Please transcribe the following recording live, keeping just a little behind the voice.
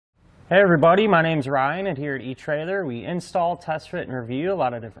Hey everybody, my name's Ryan, and here at eTrailer we install, test fit, and review a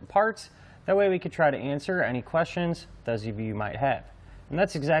lot of different parts. That way we could try to answer any questions those of you might have. And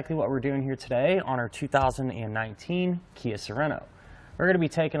that's exactly what we're doing here today on our 2019 Kia Sorento. We're going to be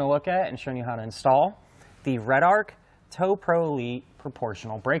taking a look at and showing you how to install the REDARC Tow-Pro Elite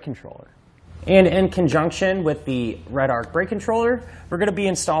proportional brake controller. And in conjunction with the Redarc Brake Controller, we're going to be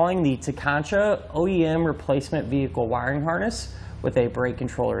installing the Tekonsha OEM replacement vehicle wiring harness with a brake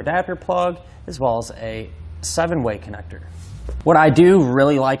controller adapter plug, as well as a 7-way connector. What I do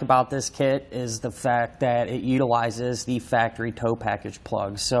really like about this kit is the fact that it utilizes the factory tow package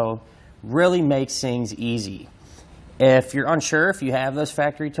plug, so really makes things easy. If you're unsure if you have those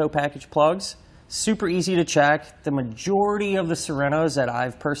factory tow package plugs, super easy to check. The majority of the Sorentos that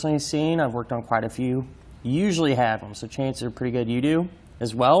I've personally seen, I've worked on quite a few, usually have them, so chances are pretty good you do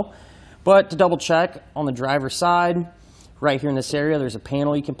as well. But to double check, on the driver's side, right here in this area, there's a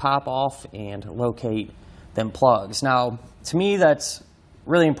panel you can pop off and locate them plugs. Now, to me, that's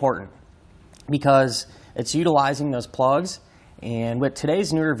really important because it's utilizing those plugs. And with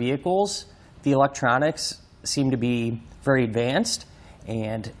today's newer vehicles, the electronics seem to be very advanced.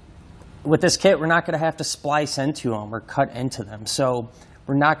 And with this kit, we're not going to have to splice into them or cut into them. So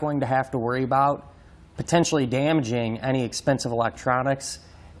we're not going to have to worry about potentially damaging any expensive electronics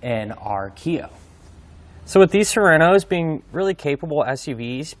in our Kia. So with these Sorentos being really capable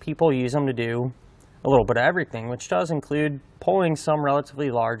SUVs, people use them to do a little bit of everything, which does include pulling some relatively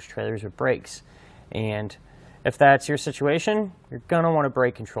large trailers with brakes. And if that's your situation, you're going to want a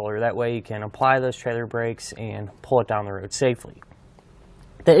brake controller. That way you can apply those trailer brakes and pull it down the road safely.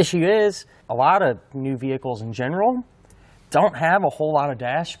 The issue is, a lot of new vehicles in general don't have a whole lot of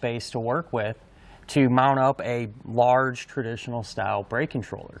dash space to work with to mount up a large traditional style brake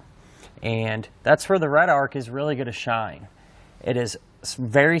controller. And that's where the Redarc is really going to shine. It is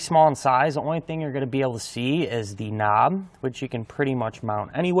very small in size. The only thing you're going to be able to see is the knob, which you can pretty much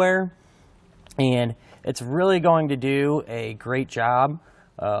mount anywhere. And it's really going to do a great job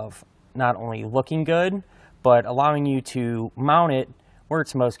of not only looking good, but allowing you to mount it where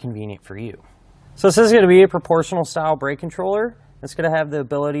it's most convenient for you. So this is going to be a proportional style brake controller. It's going to have the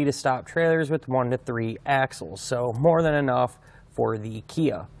ability to stop trailers with 1 to 3 axles, so more than enough for the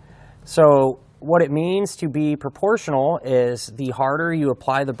Kia. So what it means to be proportional is the harder you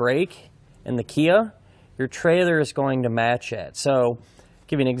apply the brake in the Kia, your trailer is going to match it. So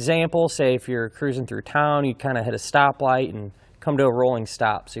give you an example, say if you're cruising through town, you kind of hit a stoplight and come to a rolling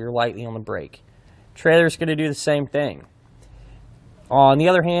stop, so you're lightly on the brake. Trailer's going to do the same thing. On the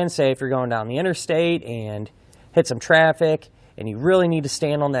other hand, say if you're going down the interstate and hit some traffic and you really need to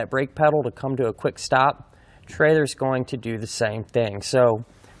stand on that brake pedal to come to a quick stop, trailer's going to do the same thing. So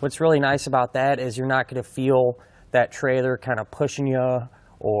what's really nice about that is you're not going to feel that trailer kind of pushing you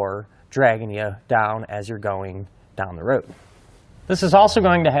or dragging you down as you're going down the road. This is also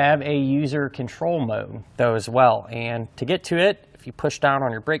going to have a user control mode though as well. And to get to it, if you push down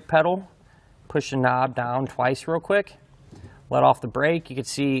on your brake pedal, push the knob down twice real quick, let off the brake, you can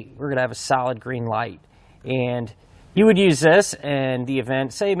see we're going to have a solid green light. And you would use this in the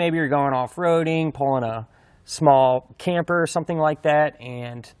event, say maybe you're going off-roading, pulling a small camper or something like that,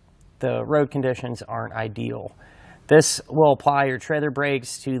 and the road conditions aren't ideal. This will apply your trailer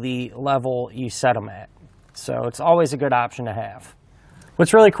brakes to the level you set them at. So it's always a good option to have.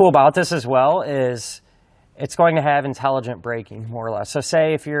 What's really cool about this as well is it's going to have intelligent braking, more or less. So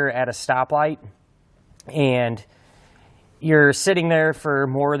say if you're at a stoplight and you're sitting there for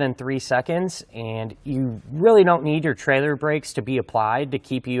more than 3 seconds and you really don't need your trailer brakes to be applied to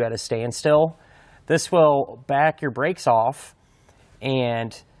keep you at a standstill, this will back your brakes off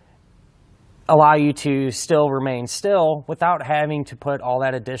and allow you to still remain still without having to put all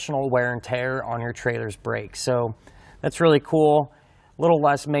that additional wear and tear on your trailer's brakes. So that's really cool. A little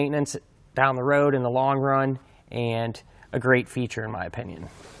less maintenance down the road in the long run, and a great feature in my opinion.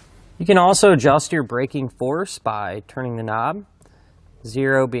 You can also adjust your braking force by turning the knob,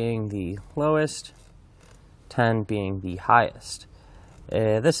 0 being the lowest, 10 being the highest.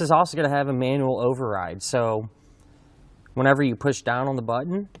 This is also going to have a manual override, so whenever you push down on the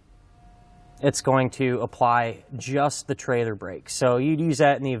button, it's going to apply just the trailer brake. So you'd use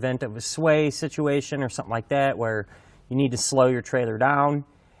that in the event of a sway situation or something like that where you need to slow your trailer down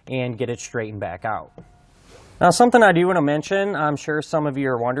and get it straightened back out. Now something I do want to mention, I'm sure some of you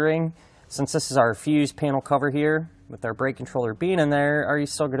are wondering, since this is our fuse panel cover here, with our brake controller being in there, are you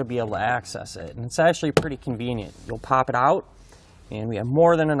still going to be able to access it? And it's actually pretty convenient. You'll pop it out, and we have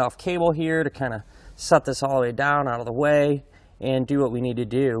more than enough cable here to kind of set this all the way down out of the way and do what we need to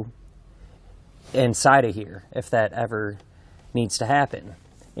do inside of here if that ever needs to happen.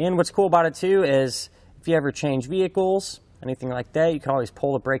 And what's cool about it too is if you ever change vehicles, anything like that, you can always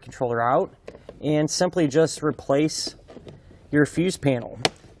pull the brake controller out and simply just replace your fuse panel.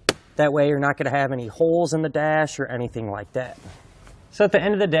 That way you're not going to have any holes in the dash or anything like that. So at the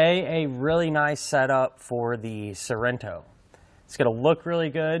end of the day, a really nice setup for the Sorento. It's going to look really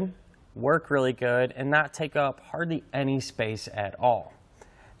good, work really good, and not take up hardly any space at all.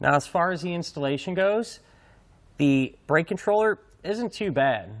 Now as far as the installation goes, the brake controller isn't too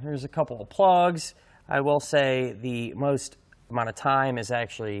bad. There's a couple of plugs. I will say the most amount of time is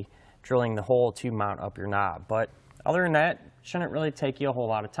actually drilling the hole to mount up your knob, but other than that, shouldn't really take you a whole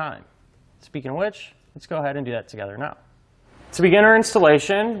lot of time. Speaking of which, let's go ahead and do that together now. To begin our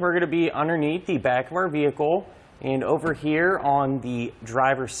installation, we're going to be underneath the back of our vehicle, and over here on the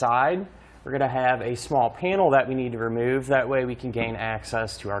driver's side, we're going to have a small panel that we need to remove. That way we can gain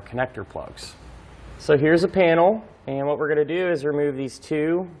access to our connector plugs. So here's a panel, and what we're going to do is remove these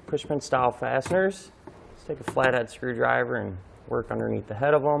two pushpin style fasteners. Let's take a flathead screwdriver and work underneath the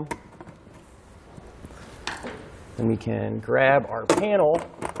head of them. Then we can grab our panel,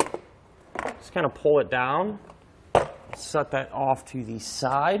 just kind of pull it down, set that off to the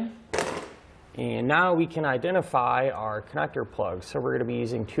side, and now we can identify our connector plugs. So we're going to be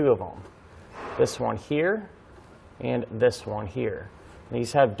using two of them. This one here and this one here. And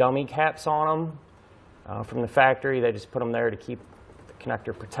these have dummy caps on them from the factory. They just put them there to keep the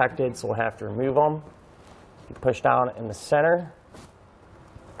connector protected, so we'll have to remove them. You push down in the center.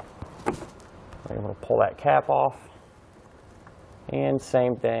 We're able to pull that cap off. And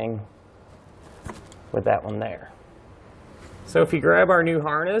same thing with that one there. So if you grab our new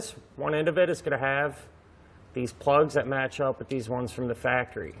harness, one end of it is going to have these plugs that match up with these ones from the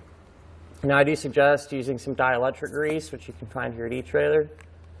factory. Now I do suggest using some dielectric grease, which you can find here at eTrailer,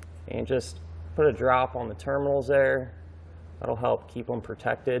 and just put a drop on the terminals there. That'll help keep them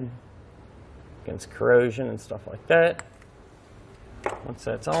protected against corrosion and stuff like that. Once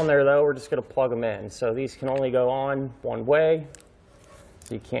that's on there though, we're just going to plug them in. So these can only go on one way,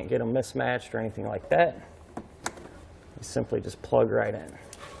 so you can't get them mismatched or anything like that. You simply just plug right in.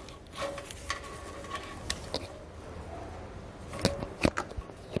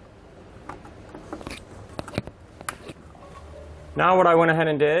 Now what I went ahead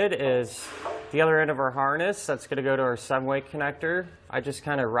and did is the other end of our harness, that's going to go to our 7-way connector. I just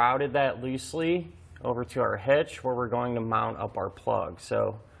kind of routed that loosely over to our hitch where we're going to mount up our plug.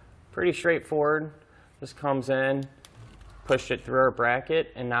 So pretty straightforward. Just comes in, pushed it through our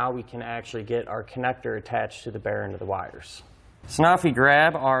bracket, and now we can actually get our connector attached to the bare end of the wires. So now if we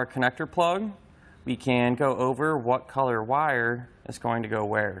grab our connector plug, we can go over what color wire is going to go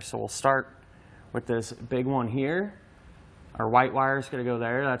where. So we'll start with this big one here. Our white wire is going to go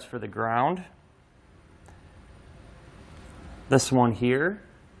there. That's for the ground. This one here,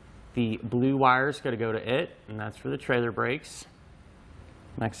 the blue wire is going to go to it, and that's for the trailer brakes.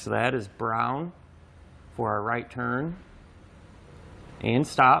 Next to that is brown for our right turn and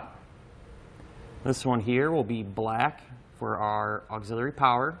stop. This one here will be black for our auxiliary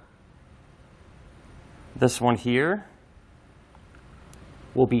power. This one here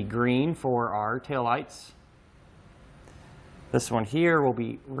will be green for our taillights. This one here will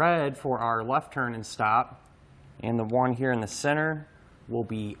be red for our left turn and stop. And the one here in the center will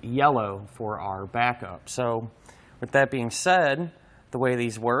be yellow for our backup. So with that being said, the way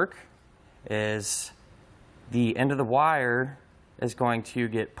these work is the end of the wire is going to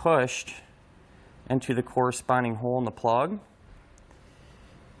get pushed into the corresponding hole in the plug.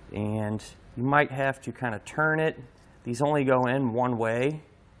 And you might have to kind of turn it. These only go in one way.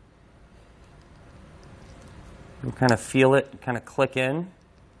 You'll kind of feel it kind of click in.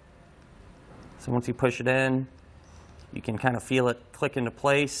 So once you push it in, you can kind of feel it click into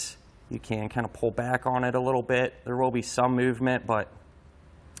place. You can kind of pull back on it a little bit. There will be some movement, but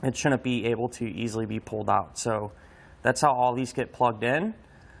it shouldn't be able to easily be pulled out. So that's how all these get plugged in.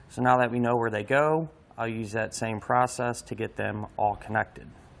 So now that we know where they go, I'll use that same process to get them all connected.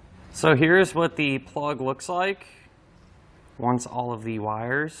 So here's what the plug looks like once all of the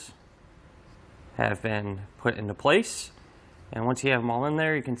wires have been put into place. And once you have them all in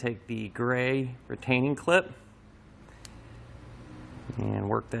there, you can take the gray retaining clip and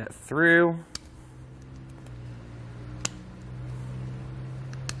work that through.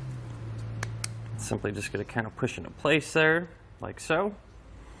 Simply just going to kind of push into place there, like so.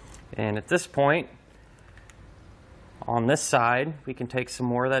 And at this point, on this side, we can take some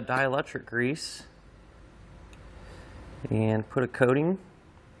more of that dielectric grease and put a coating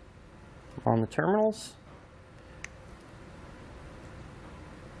on the terminals.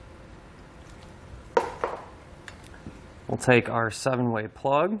 We'll take our 7-way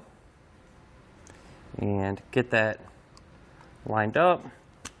plug and get that lined up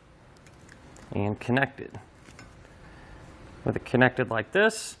and connected. With it connected like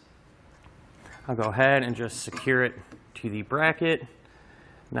this, I'll go ahead and just secure it to the bracket.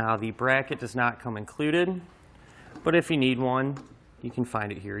 Now the bracket does not come included, but if you need one, you can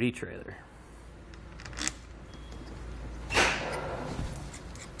find it here at eTrailer.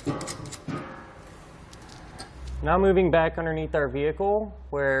 Now moving back underneath our vehicle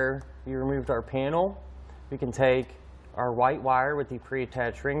where we removed our panel, we can take our white wire with the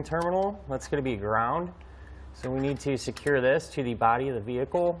pre-attached ring terminal. That's going to be ground. So we need to secure this to the body of the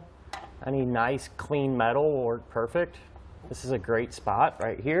vehicle. Any nice clean metal will work perfect. This is a great spot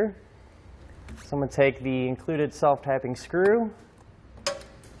right here. So I'm going to take the included self-tapping screw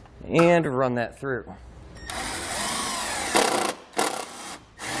and run that through.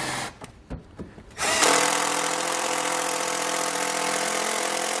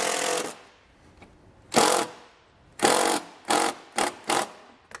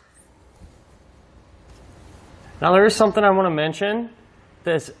 Now there is something I want to mention.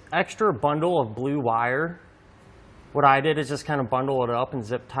 This extra bundle of blue wire, what I did is just kind of bundle it up and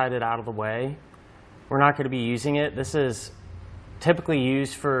zip tied it out of the way. We're not going to be using it. This is typically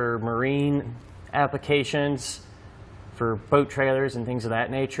used for marine applications, for boat trailers and things of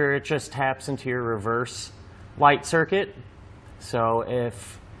that nature. It just taps into your reverse light circuit. So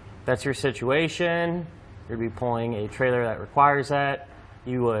if that's your situation, you'd be pulling a trailer that requires that,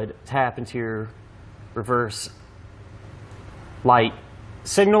 you would tap into your reverse light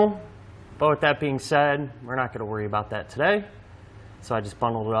signal. But with that being said, we're not going to worry about that today. So I just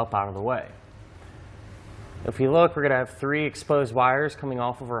bundled it up out of the way. If you look, we're going to have 3 exposed wires coming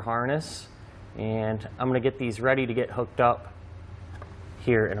off of our harness. And I'm going to get these ready to get hooked up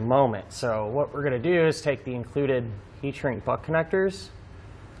here in a moment. So what we're going to do is take the included heat shrink butt connectors.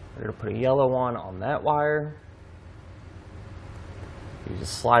 We're going to put a yellow one on that wire. You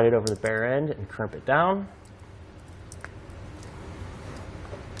just slide it over the bare end and crimp it down.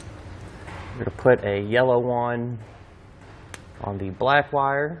 We're going to put a yellow one on the black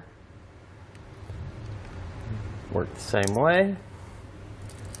wire. Work the same way.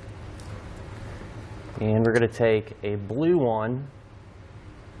 And we're going to take a blue one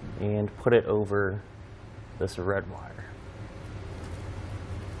and put it over this red wire.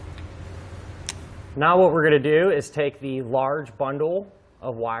 Now what we're going to do is take the large bundle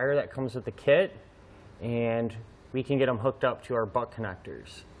of wire that comes with the kit, and we can get them hooked up to our butt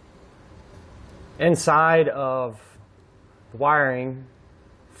connectors. Inside of the wiring,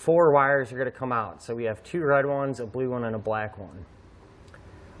 4 wires are going to come out. So we have 2 red ones, a blue one, and a black one.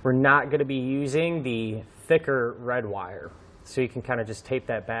 We're not going to be using the thicker red wire. So you can kind of just tape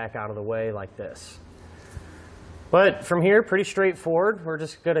that back out of the way like this. But from here, pretty straightforward. We're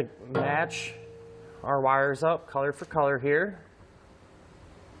just going to match our wires up color for color here.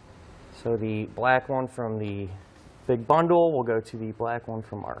 So the black one from the big bundle will go to the black one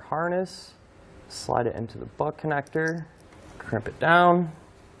from our harness. Slide it into the butt connector, crimp it down,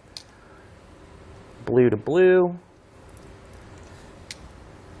 blue to blue,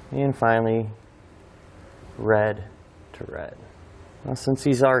 and finally red to red. Now since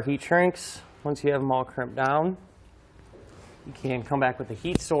these are heat shrinks, once you have them all crimped down, you can come back with the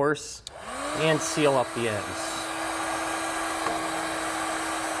heat source and seal up the ends.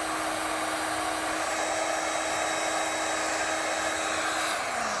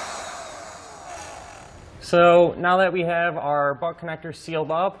 So now that we have our butt connectors sealed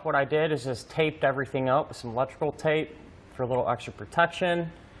up, what I did is just taped everything up with some electrical tape for a little extra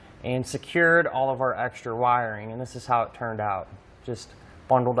protection and secured all of our extra wiring. And this is how it turned out. Just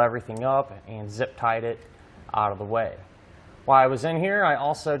bundled everything up and zip tied it out of the way. While I was in here, I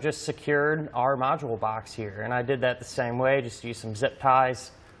also just secured our module box here. And I did that the same way, just use some zip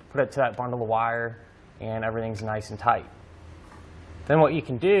ties, put it to that bundle of wire, and everything's nice and tight. Then what you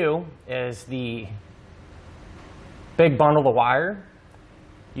can do is the big bundle of wire,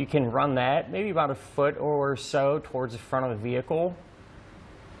 you can run that maybe about a foot or so towards the front of the vehicle,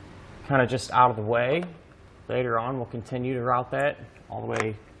 kind of just out of the way. Later on, we'll continue to route that all the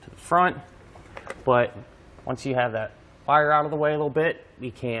way to the front. But once you have that wire out of the way a little bit,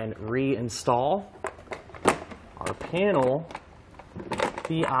 we can reinstall our panel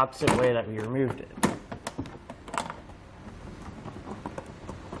the opposite way that we removed it.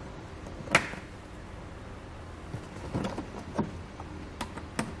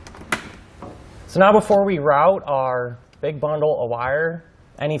 So now before we route our big bundle of wire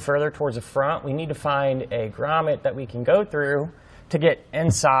any further towards the front, we need to find a grommet that we can go through to get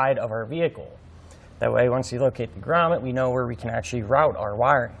inside of our vehicle. That way, once you locate the grommet, we know where we can actually route our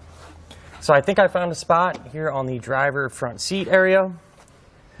wiring. So I think I found a spot here on the driver front seat area.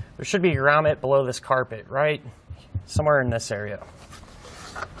 There should be a grommet below this carpet, right? Somewhere in this area.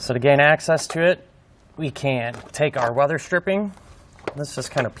 So to gain access to it, we can take our weather stripping. This just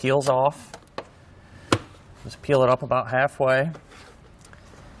kind of peels off. Just peel it up about halfway.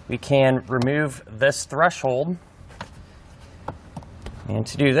 We can remove this threshold. And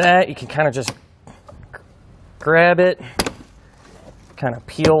to do that, you can kind of just grab it, kind of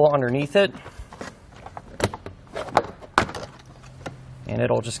peel underneath it, and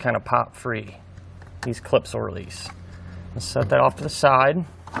it'll just kind of pop free. These clips will release. Let's set that off to the side.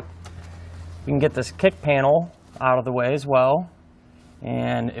 We can get this kick panel out of the way as well.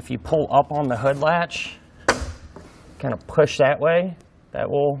 And if you pull up on the hood latch, kind of push that way, that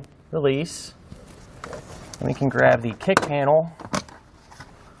will release. And we can grab the kick panel,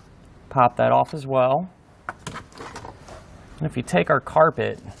 pop that off as well. And if you take our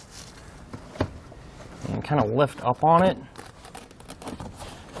carpet and kind of lift up on it,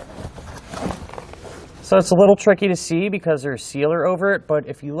 so it's a little tricky to see because there's sealer over it, but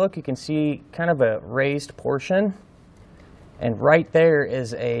if you look, you can see kind of a raised portion, and right there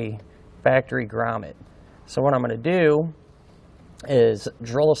is a factory grommet. So what I'm going to do is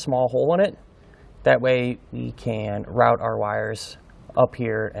drill a small hole in it. That way we can route our wires up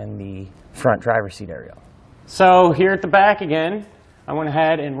here in the front driver's seat area. So here at the back again, I went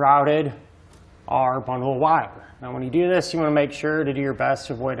ahead and routed our bundle of wire. Now when you do this, you want to make sure to do your best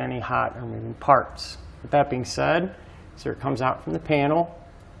to avoid any hot or moving parts. With that being said, so it comes out from the panel.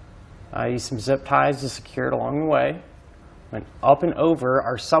 I use some zip ties to secure it along the way. Went up and over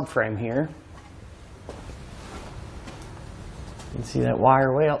our subframe here. You can see that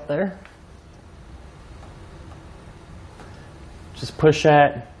wire way up there. Just push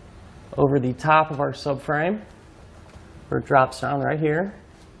that over the top of our subframe where it drops down right here.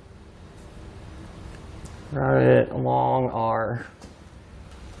 Route it along our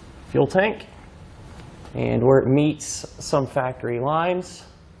fuel tank and where it meets some factory lines,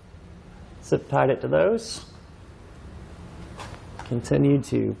 zip tied it to those. Continue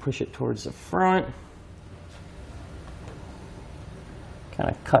to push it towards the front. Kind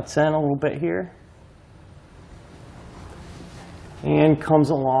of cuts in a little bit here. And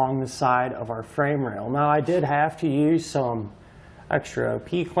comes along the side of our frame rail. Now I did have to use some extra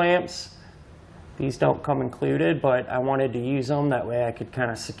P-clamps. These don't come included, but I wanted to use them. That way I could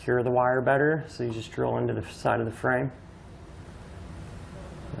kind of secure the wire better. So you just drill into the side of the frame.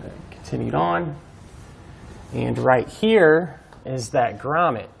 Continued on. And right here is that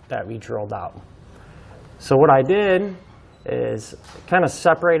grommet that we drilled out. So what I did is kind of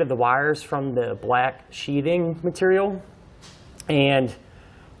separated the wires from the black sheathing material. And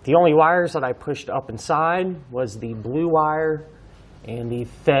the only wires that I pushed up inside was the blue wire and the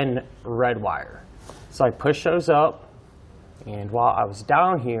thin red wire. So I pushed those up, and while I was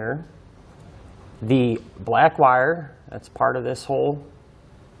down here, the black wire, that's part of this whole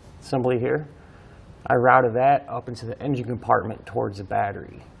assembly here, I routed that up into the engine compartment towards the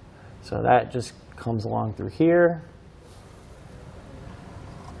battery. So that just comes along through here,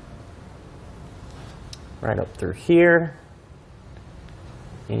 right up through here,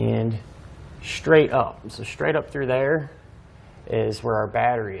 and straight up. So straight up through there is where our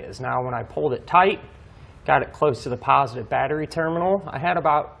battery is. Now when I pulled it tight, got it close to the positive battery terminal, I had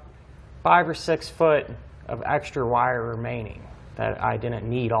about 5 or 6 foot of extra wire remaining that I didn't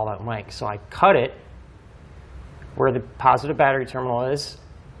need all that length. So I cut it where the positive battery terminal is.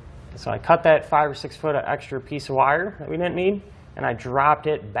 So I cut that 5 or 6 foot of extra piece of wire that we didn't need, and I dropped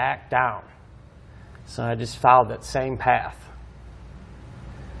it back down. So I just followed that same path.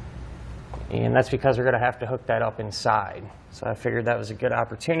 And that's because we're going to have to hook that up inside. So I figured that was a good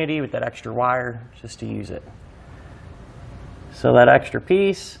opportunity with that extra wire just to use it. So that extra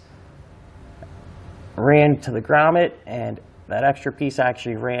piece ran to the grommet, and that extra piece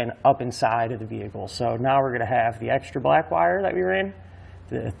actually ran up inside of the vehicle. So now we're going to have the extra black wire that we ran,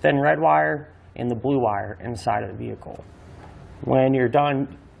 the thin red wire, and the blue wire inside of the vehicle. When you're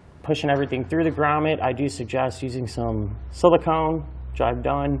done pushing everything through the grommet, I do suggest using some silicone, which I've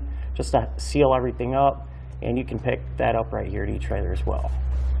done, just to seal everything up, and you can pick that up right here at eTrailer as well.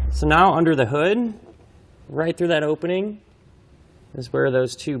 So now under the hood, right through that opening, is where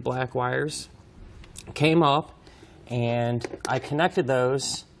those 2 black wires came up, and I connected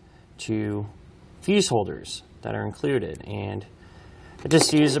those to fuse holders that are included. And I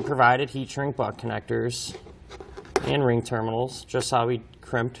just used the provided heat shrink butt connectors and ring terminals, just how we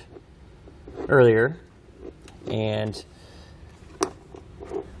crimped earlier. And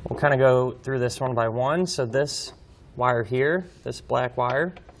We'll kind of go through this one by one. So this wire here, this black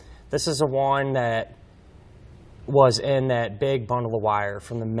wire, this is the one that was in that big bundle of wire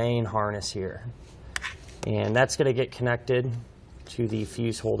from the main harness here. And that's going to get connected to the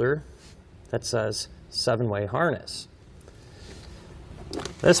fuse holder that says 7-way harness.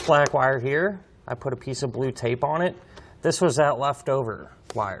 This black wire here, I put a piece of blue tape on it. This was that leftover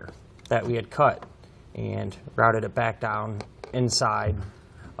wire that we had cut and routed it back down inside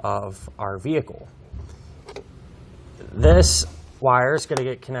of our vehicle. This wire is going to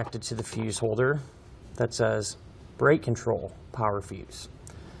get connected to the fuse holder that says brake control power fuse.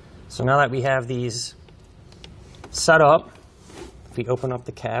 So now that we have these set up, if we open up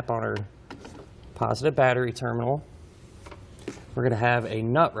the cap on our positive battery terminal, we're going to have a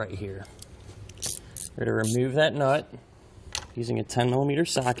nut right here. We're going to remove that nut using a 10mm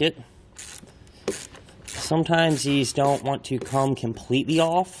socket. Sometimes these don't want to come completely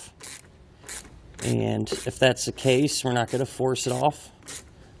off, and if that's the case, we're not going to force it off.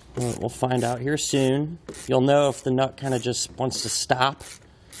 We'll find out here soon. You'll know if the nut kind of just wants to stop.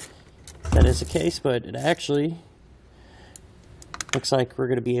 That is the case, but it actually looks like we're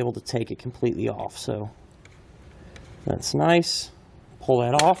going to be able to take it completely off. So that's nice. Pull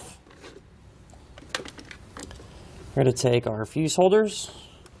that off. We're going to take our fuse holders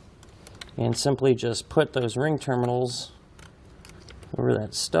and simply just put those ring terminals over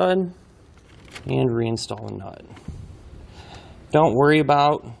that stud and reinstall the nut. Don't worry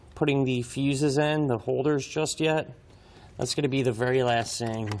about putting the fuses in, the holders, just yet. That's going to be the very last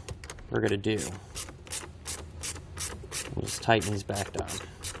thing we're going to do. We'll just tighten these back down.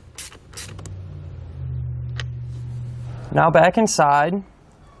 Now back inside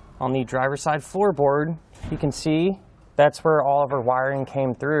on the driver's side floorboard, you can see that's where all of our wiring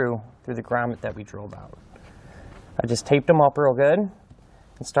came through the grommet that we drilled out. I just taped them up real good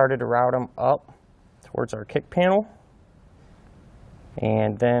and started to route them up towards our kick panel.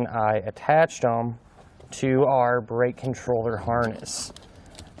 And then I attached them to our brake controller harness.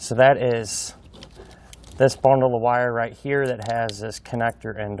 So that is this bundle of wire right here that has this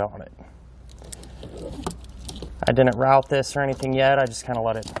connector end on it. I didn't route this or anything yet, I just kind of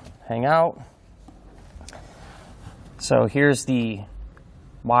let it hang out. So here's the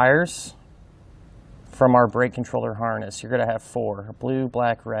wires from our brake controller harness. You're going to have 4, blue,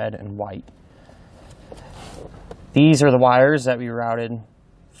 black, red, and white. These are the wires that we routed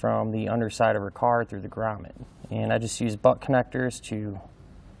from the underside of our car through the grommet. And I just used butt connectors to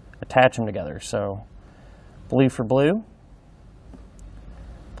attach them together. So blue for blue,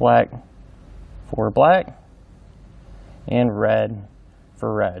 black for black, and red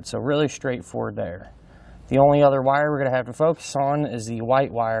for red. So really straightforward there. The only other wire we're going to have to focus on is the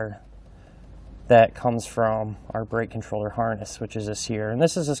white wire that comes from our brake controller harness, which is this here. And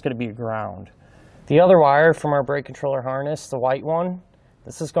this is just going to be a ground. The other wire from our brake controller harness, the white one,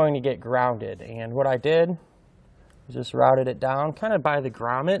 this is going to get grounded. And what I did was just routed it down kind of by the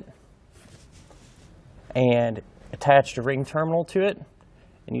grommet and attached a ring terminal to it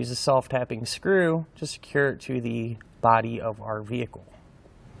and used a self-tapping screw to secure it to the body of our vehicle.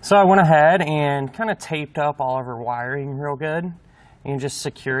 So I went ahead and kind of taped up all of our wiring real good and just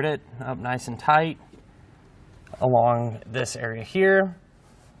secured it up nice and tight along this area here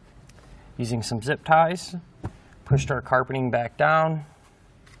using some zip ties. Pushed our carpeting back down,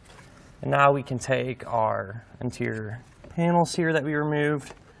 and now we can take our interior panels here that we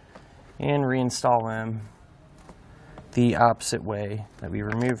removed and reinstall them the opposite way that we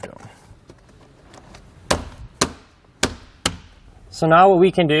removed them. So now what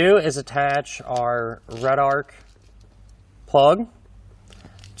we can do is attach our REDARC plug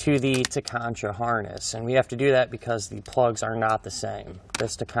to the Tekonsha harness. And we have to do that because the plugs are not the same.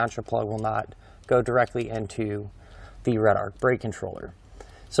 This Tekonsha plug will not go directly into the REDARC brake controller.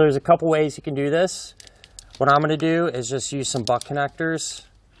 So there's a couple ways you can do this. What I'm going to do is just use some butt connectors,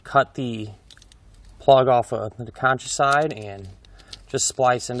 cut the plug off of the Tekonsha side and just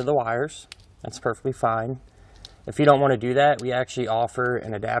splice into the wires. That's perfectly fine. If you don't want to do that, we actually offer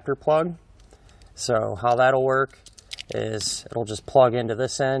an adapter plug. So how that'll work is it'll just plug into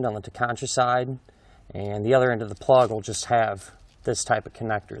this end on the Tekonsha side, and the other end of the plug will just have this type of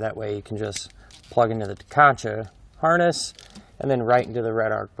connector. That way you can just plug into the Tekonsha harness and then right into the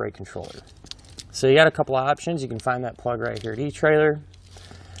REDARC brake controller. So you got a couple of options. You can find that plug right here at eTrailer.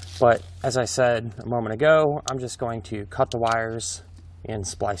 But as I said a moment ago, I'm just going to cut the wires and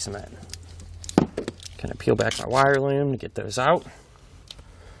splice them in. Kind of peel back my wire loom to get those out.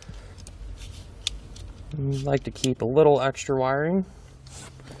 I like to keep a little extra wiring,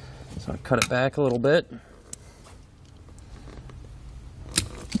 so I cut it back a little bit.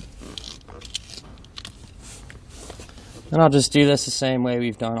 And I'll just do this the same way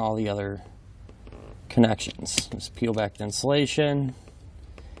we've done all the other connections. Just peel back the insulation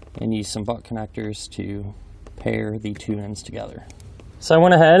and use some butt connectors to pair the two ends together. So I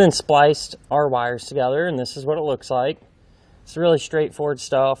went ahead and spliced our wires together, and this is what it looks like. It's really straightforward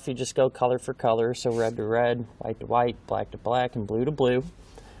stuff. You just go color for color, so red to red, white to white, black to black, and blue to blue.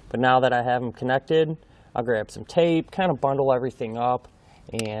 But now that I have them connected, I'll grab some tape, kind of bundle everything up,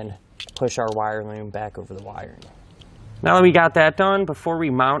 and push our wire loom back over the wiring. Now that we got that done, before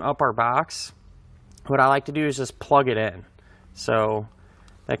we mount up our box, what I like to do is just plug it in. So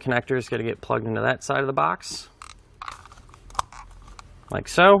that connector is going to get plugged into that side of the box, like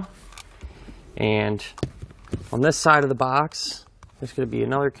so. And on this side of the box, there's going to be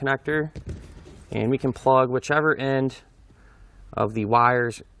another connector, and we can plug whichever end of the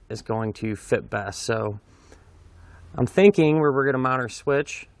wires is going to fit best. So I'm thinking where we're going to mount our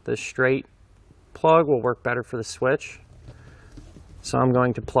switch, the straight plug will work better for the switch. So I'm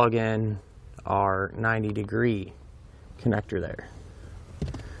going to plug in our 90-degree connector there.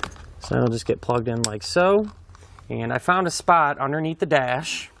 So it'll just get plugged in like so. And I found a spot underneath the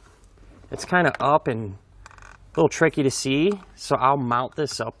dash. It's kind of up and a little tricky to see, so I'll mount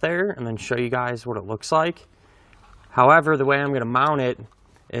this up there and then show you guys what it looks like. However, the way I'm going to mount it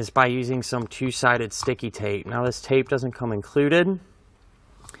is by using some two-sided sticky tape. Now this tape doesn't come included,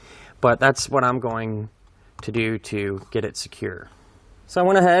 but that's what I'm going to do to get it secure. So I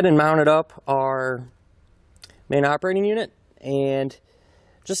went ahead and mounted up our main operating unit, and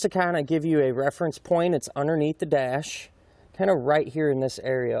just to kind of give you a reference point, it's underneath the dash, kind of right here in this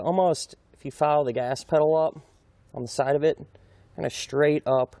area. Almost, if you follow the gas pedal up on the side of it, kind of straight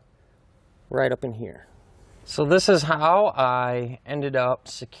up, right up in here. So this is how I ended up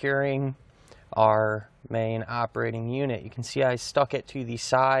securing our main operating unit. You can see I stuck it to the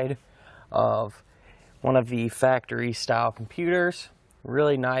side of one of the factory style computers.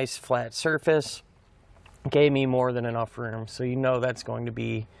 Really nice flat surface. Gave me more than enough room, so you know that's going to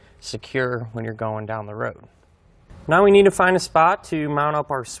be secure when you're going down the road. Now we need to find a spot to mount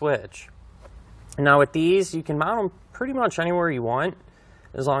up our switch. Now with these, you can mount them pretty much anywhere you want,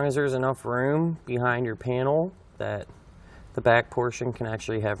 as long as there's enough room behind your panel that the back portion can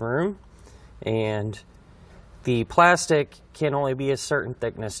actually have room. And the plastic can only be a certain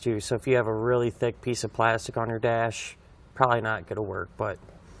thickness too, so if you have a really thick piece of plastic on your dash, probably not going to work. But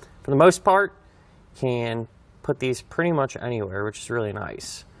for the most part, can put these pretty much anywhere, which is really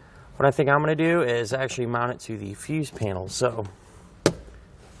nice. What I think I'm going to do is actually mount it to the fuse panel. So if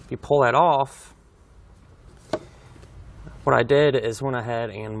you pull that off, what I did is went ahead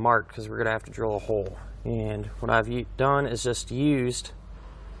and marked, because we're going to have to drill a hole. And what I've done is just used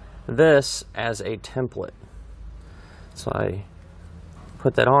this as a template. So I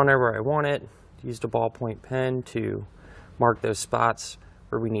put that on there where I want it, used a ballpoint pen to mark those spots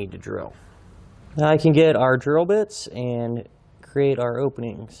where we need to drill. Now I can get our drill bits and create our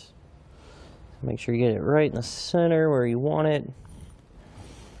openings. Make sure you get it right in the center where you want it,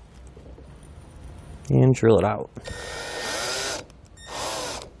 and drill it out.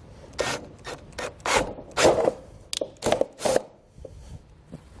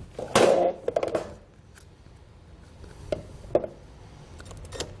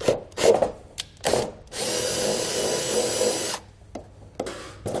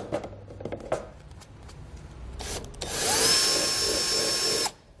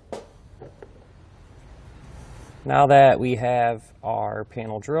 Now that we have our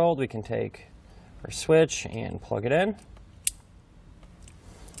panel drilled, we can take our switch and plug it in.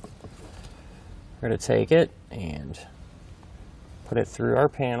 We're going to take it and put it through our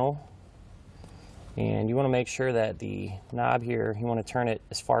panel. And you want to make sure that the knob here, you want to turn it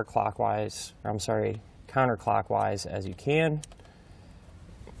as far counterclockwise as you can.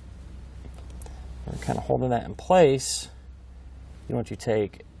 We're kind of holding that in place. You want to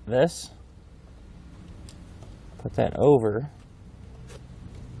take this, put that over.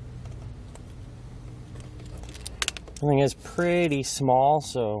 The thing is pretty small,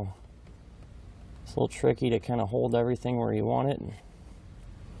 so it's a little tricky to kind of hold everything where you want it.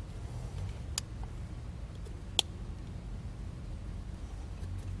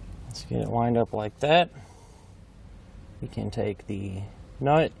 Let's get it lined up like that. We can take the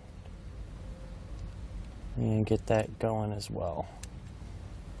nut and get that going as well.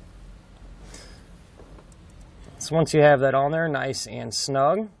 So once you have that on there nice and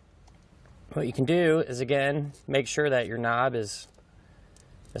snug, what you can do is, again, make sure that your knob is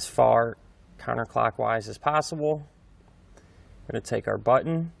as far counterclockwise as possible. We're going to take our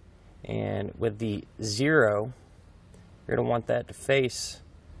button, and with the 0, you're going to want that to face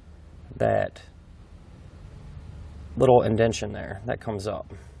the little indentation there that comes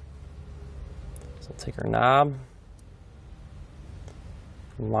up. So I'll take our knob,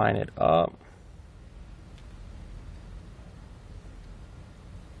 line it up,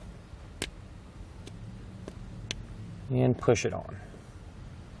 and push it on.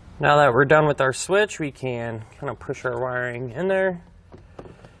 Now that we're done with our switch, we can kind of push our wiring in there,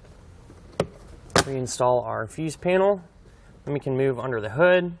 reinstall our fuse panel, then we can move under the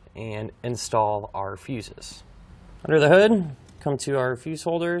hood and install our fuses. Under the hood, come to our fuse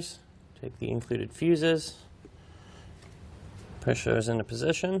holders, take the included fuses, push those into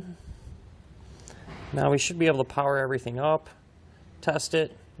position. Now we should be able to power everything up, test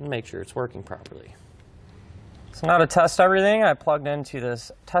it, and make sure it's working properly. So now to test everything, I plugged into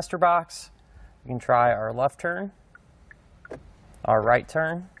this tester box. You can try our left turn, our right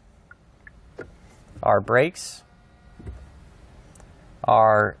turn, our brakes,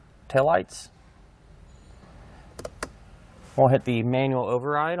 our taillights. We'll hit the manual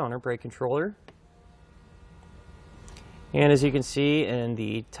override on our brake controller. And as you can see in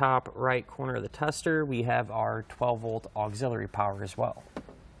the top right corner of the tester, we have our 12-volt auxiliary power as well.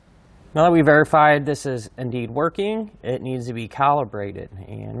 Now that we verified this is indeed working, it needs to be calibrated,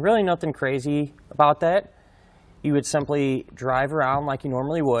 and really nothing crazy about that. You would simply drive around like you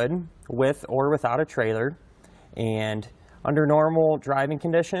normally would, with or without a trailer, and under normal driving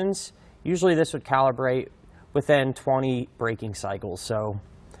conditions, usually this would calibrate within 20 braking cycles. So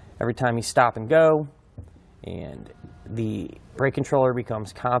every time you stop and go, and the brake controller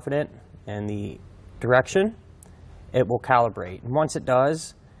becomes confident in the direction, it will calibrate. And once it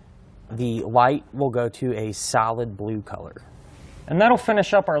does, the light will go to a solid blue color. And that'll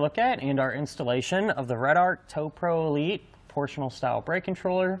finish up our look at and our installation of the REDARC Tow-Pro Elite proportional style brake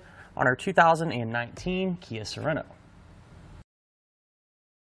controller on our 2019 Kia Sorento.